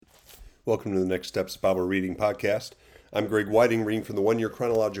Welcome to the Next Steps Bible Reading Podcast. I'm Greg Whiting, reading from the One Year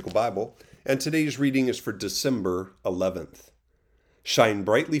Chronological Bible, and today's reading is for December 11th. Shine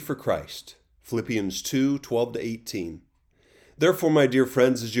brightly for Christ, Philippians 2:12-18. Therefore, my dear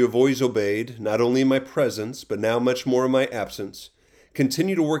friends, as you have always obeyed, not only in my presence, but now much more in my absence,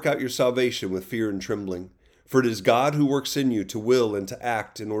 continue to work out your salvation with fear and trembling, for it is God who works in you to will and to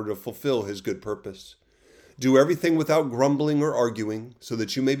act in order to fulfill his good purpose. Do everything without grumbling or arguing, so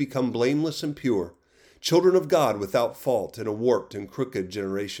that you may become blameless and pure, children of God without fault in a warped and crooked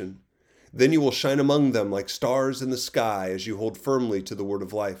generation. Then you will shine among them like stars in the sky as you hold firmly to the word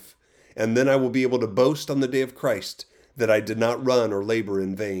of life. And then I will be able to boast on the day of Christ that I did not run or labor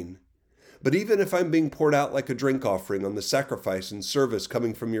in vain. But even if I'm being poured out like a drink offering on the sacrifice and service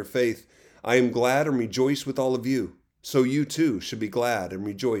coming from your faith, I am glad and rejoice with all of you. So you too should be glad and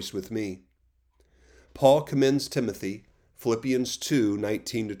rejoice with me. Paul Commends Timothy, Philippians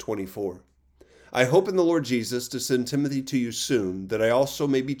 2:19-24. I hope in the Lord Jesus to send Timothy to you soon, that I also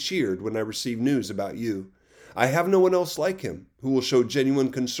may be cheered when I receive news about you. I have no one else like him, who will show genuine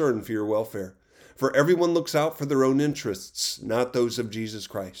concern for your welfare. For everyone looks out for their own interests, not those of Jesus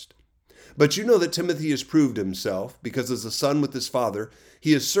Christ. But you know that Timothy has proved himself, because as a son with his father,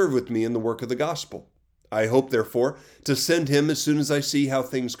 he has served with me in the work of the gospel. I hope, therefore, to send him as soon as I see how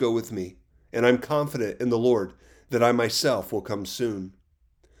things go with me. And I'm confident in the Lord that I myself will come soon.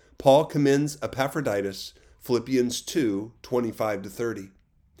 Paul Commends Epaphroditus, Philippians 2:25-30.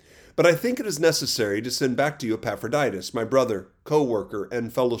 But I think it is necessary to send back to you Epaphroditus, my brother, co-worker,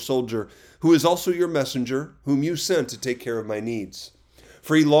 and fellow soldier, who is also your messenger, whom you sent to take care of my needs.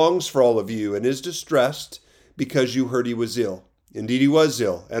 For he longs for all of you and is distressed because you heard he was ill. Indeed, he was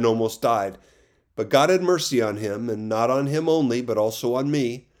ill and almost died. But God had mercy on him, and not on him only, but also on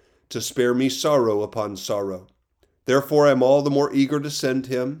me, to spare me sorrow upon sorrow. Therefore I am all the more eager to send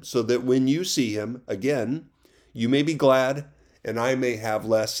him, so that when you see him again, you may be glad, and I may have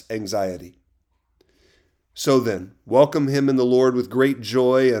less anxiety. So then, welcome him in the Lord with great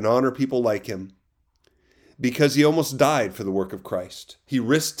joy and honor people like him, because he almost died for the work of Christ. He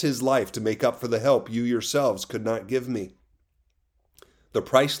risked his life to make up for the help you yourselves could not give me. The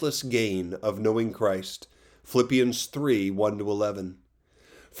priceless gain of knowing Christ, Philippians 3:1-11.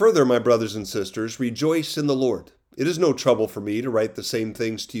 Further, my brothers and sisters, rejoice in the Lord. It is no trouble for me to write the same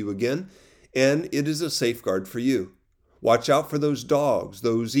things to you again, and it is a safeguard for you. Watch out for those dogs,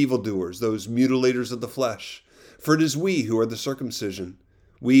 those evildoers, those mutilators of the flesh. For it is we who are the circumcision,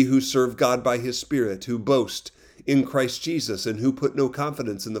 we who serve God by his Spirit, who boast in Christ Jesus, and who put no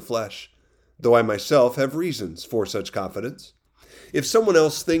confidence in the flesh, though I myself have reasons for such confidence. If someone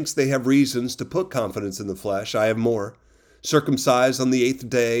else thinks they have reasons to put confidence in the flesh, I have more. Circumcised on the 8th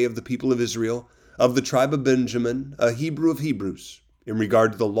day of the people of Israel, of the tribe of Benjamin, a Hebrew of Hebrews. In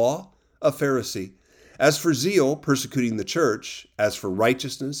regard to the law, a Pharisee. As for zeal, persecuting the church. As for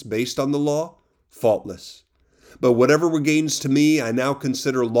righteousness, based on the law, faultless. But whatever were gains to me, I now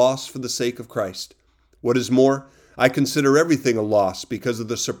consider loss for the sake of Christ. What is more, I consider everything a loss because of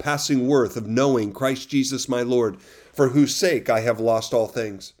the surpassing worth of knowing Christ Jesus my Lord, for whose sake I have lost all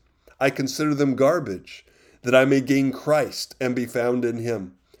things. I consider them garbage, that I may gain Christ and be found in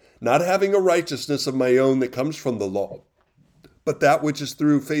him, not having a righteousness of my own that comes from the law, but that which is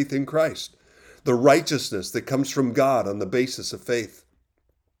through faith in Christ, the righteousness that comes from God on the basis of faith.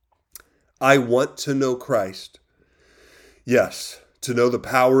 I want to know Christ. Yes, to know the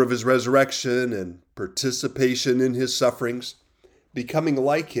power of his resurrection and participation in his sufferings, becoming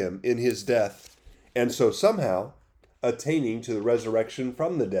like him in his death, and so somehow attaining to the resurrection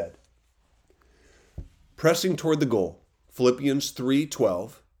from the dead. Pressing toward the goal, Philippians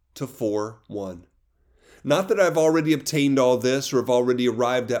 3:12-4:1. Not that I've already obtained all this or have already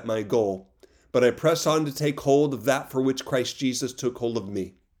arrived at my goal, but I press on to take hold of that for which Christ Jesus took hold of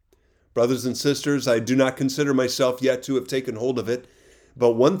me. Brothers and sisters, I do not consider myself yet to have taken hold of it,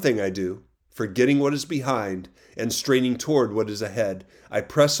 but one thing I do, forgetting what is behind and straining toward what is ahead, I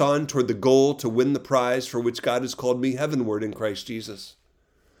press on toward the goal to win the prize for which God has called me heavenward in Christ Jesus.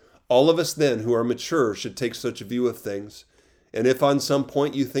 All of us then who are mature should take such a view of things, and if on some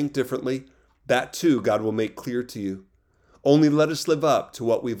point you think differently, that too God will make clear to you. Only let us live up to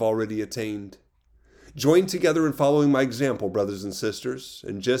what we've already attained. Join together in following my example, brothers and sisters,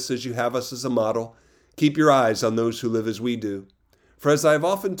 and just as you have us as a model, keep your eyes on those who live as we do. For as I have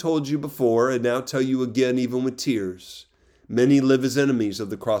often told you before, and now tell you again even with tears, many live as enemies of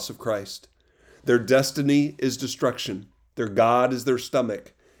the cross of Christ. Their destiny is destruction, their God is their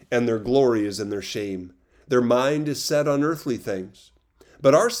stomach, and their glory is in their shame. Their mind is set on earthly things.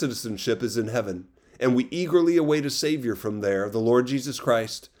 But our citizenship is in heaven, and we eagerly await a Savior from there, the Lord Jesus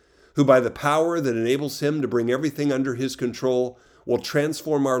Christ, who by the power that enables him to bring everything under his control will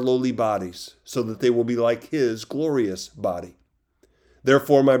transform our lowly bodies so that they will be like his glorious body.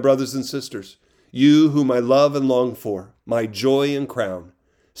 Therefore, my brothers and sisters, you whom I love and long for, my joy and crown,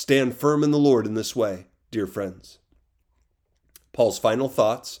 stand firm in the Lord in this way, dear friends. Paul's final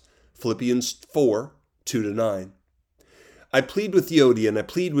thoughts, Philippians 4, 2-9. I plead with Euodia and I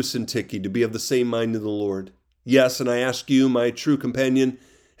plead with Syntyche to be of the same mind in the Lord. Yes, and I ask you, my true companion,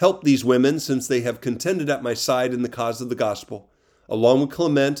 help these women, since they have contended at my side in the cause of the gospel, along with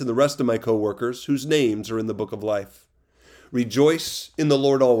Clement and the rest of my co-workers, whose names are in the book of life. Rejoice in the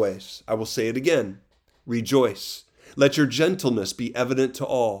Lord always. I will say it again. Rejoice. Let your gentleness be evident to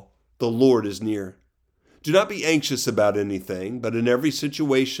all. The Lord is near. Do not be anxious about anything, but in every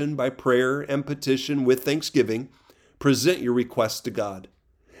situation, by prayer and petition with thanksgiving, present your requests to God.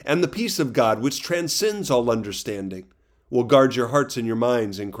 And the peace of God, which transcends all understanding, will guard your hearts and your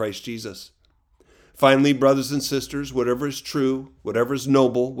minds in Christ Jesus. Finally, brothers and sisters, whatever is true, whatever is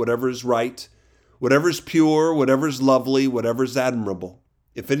noble, whatever is right, whatever is pure, whatever is lovely, whatever is admirable,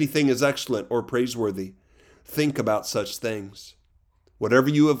 if anything is excellent or praiseworthy, think about such things. Whatever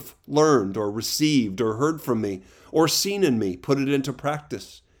you have learned or received or heard from me or seen in me, put it into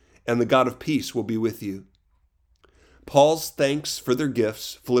practice, and the God of peace will be with you. Paul's thanks for their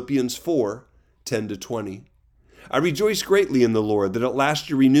gifts, Philippians 4, 10-20. I rejoice greatly in the Lord that at last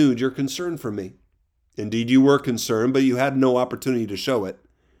you renewed your concern for me. Indeed, you were concerned, but you had no opportunity to show it.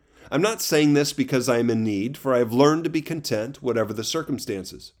 I'm not saying this because I am in need, for I have learned to be content, whatever the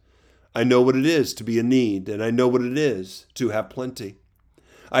circumstances. I know what it is to be in need, and I know what it is to have plenty.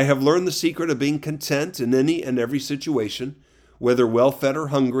 I have learned the secret of being content in any and every situation, whether well-fed or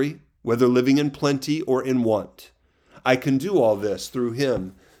hungry, whether living in plenty or in want. I can do all this through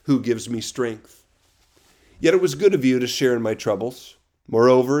him who gives me strength. Yet it was good of you to share in my troubles.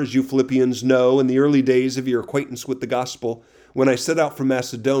 Moreover, as you Philippians know, in the early days of your acquaintance with the gospel, when I set out from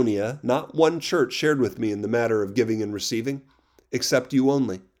Macedonia, not one church shared with me in the matter of giving and receiving, except you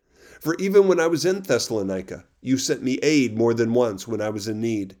only. For even when I was in Thessalonica, you sent me aid more than once when I was in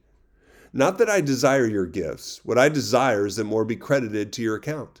need. Not that I desire your gifts. What I desire is that more be credited to your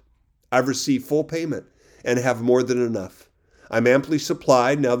account. I've received full payment and have more than enough. I'm amply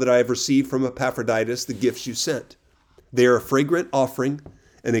supplied now that I have received from Epaphroditus the gifts you sent. They are a fragrant offering,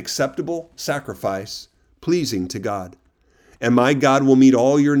 an acceptable sacrifice, pleasing to God. And my God will meet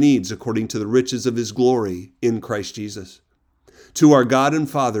all your needs according to the riches of his glory in Christ Jesus. To our God and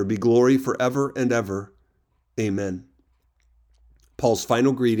Father be glory forever and ever. Amen. Paul's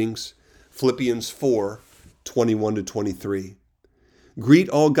final greetings, Philippians 4, 21-23. Greet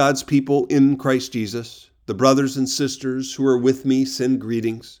all God's people in Christ Jesus. The brothers and sisters who are with me send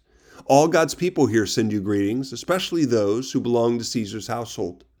greetings. All God's people here send you greetings, especially those who belong to Caesar's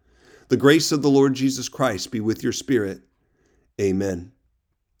household. The grace of the Lord Jesus Christ be with your spirit. Amen.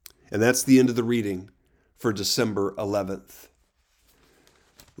 And that's the end of the reading for December 11th.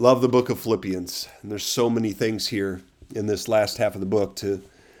 Love the book of Philippians. And there's so many things here in this last half of the book to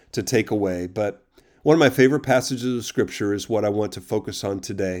take away. But one of my favorite passages of Scripture is what I want to focus on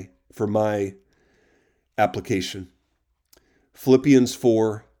today for my application. Philippians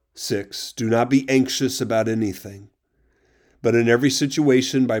 4:6. Do not be anxious about anything, but in every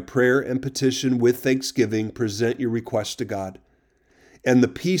situation, by prayer and petition with thanksgiving, present your requests to God. And the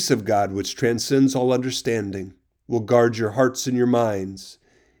peace of God, which transcends all understanding, will guard your hearts and your minds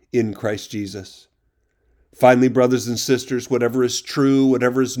in Christ Jesus. Finally, brothers and sisters, whatever is true,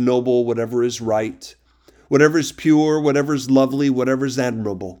 whatever is noble, whatever is right, whatever is pure, whatever is lovely, whatever is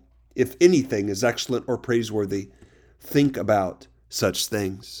admirable, if anything is excellent or praiseworthy, think about such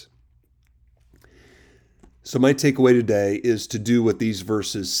things. So my takeaway today is to do what these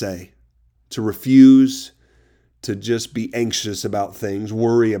verses say, to refuse to just be anxious about things,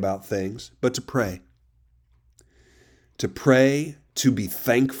 worry about things, but to pray. To pray, to be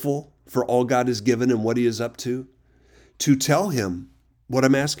thankful for all God has given and what he is up to tell him what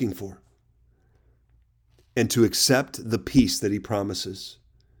I'm asking for, and to accept the peace that he promises,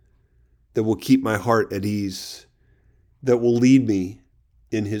 that will keep my heart at ease, that will lead me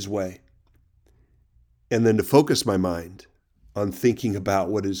in his way. And then to focus my mind on thinking about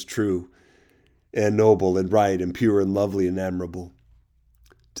what is true and noble and right and pure and lovely and admirable.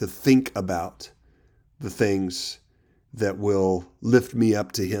 To think about the things that will lift me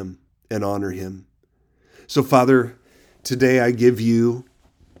up to him and honor him. So, Father, today I give you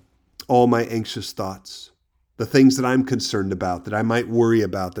all my anxious thoughts, the things that I'm concerned about, that I might worry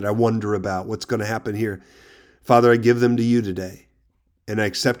about, that I wonder about, what's going to happen here. Father, I give them to you today, and I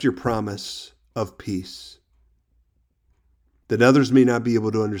accept your promise of peace, that others may not be able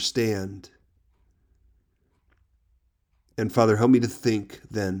to understand. And Father, help me to think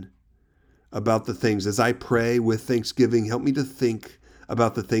then about the things. As I pray with thanksgiving, help me to think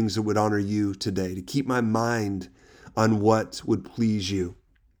about the things that would honor you today, to keep my mind on what would please you.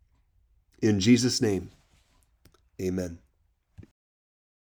 In Jesus' name, amen.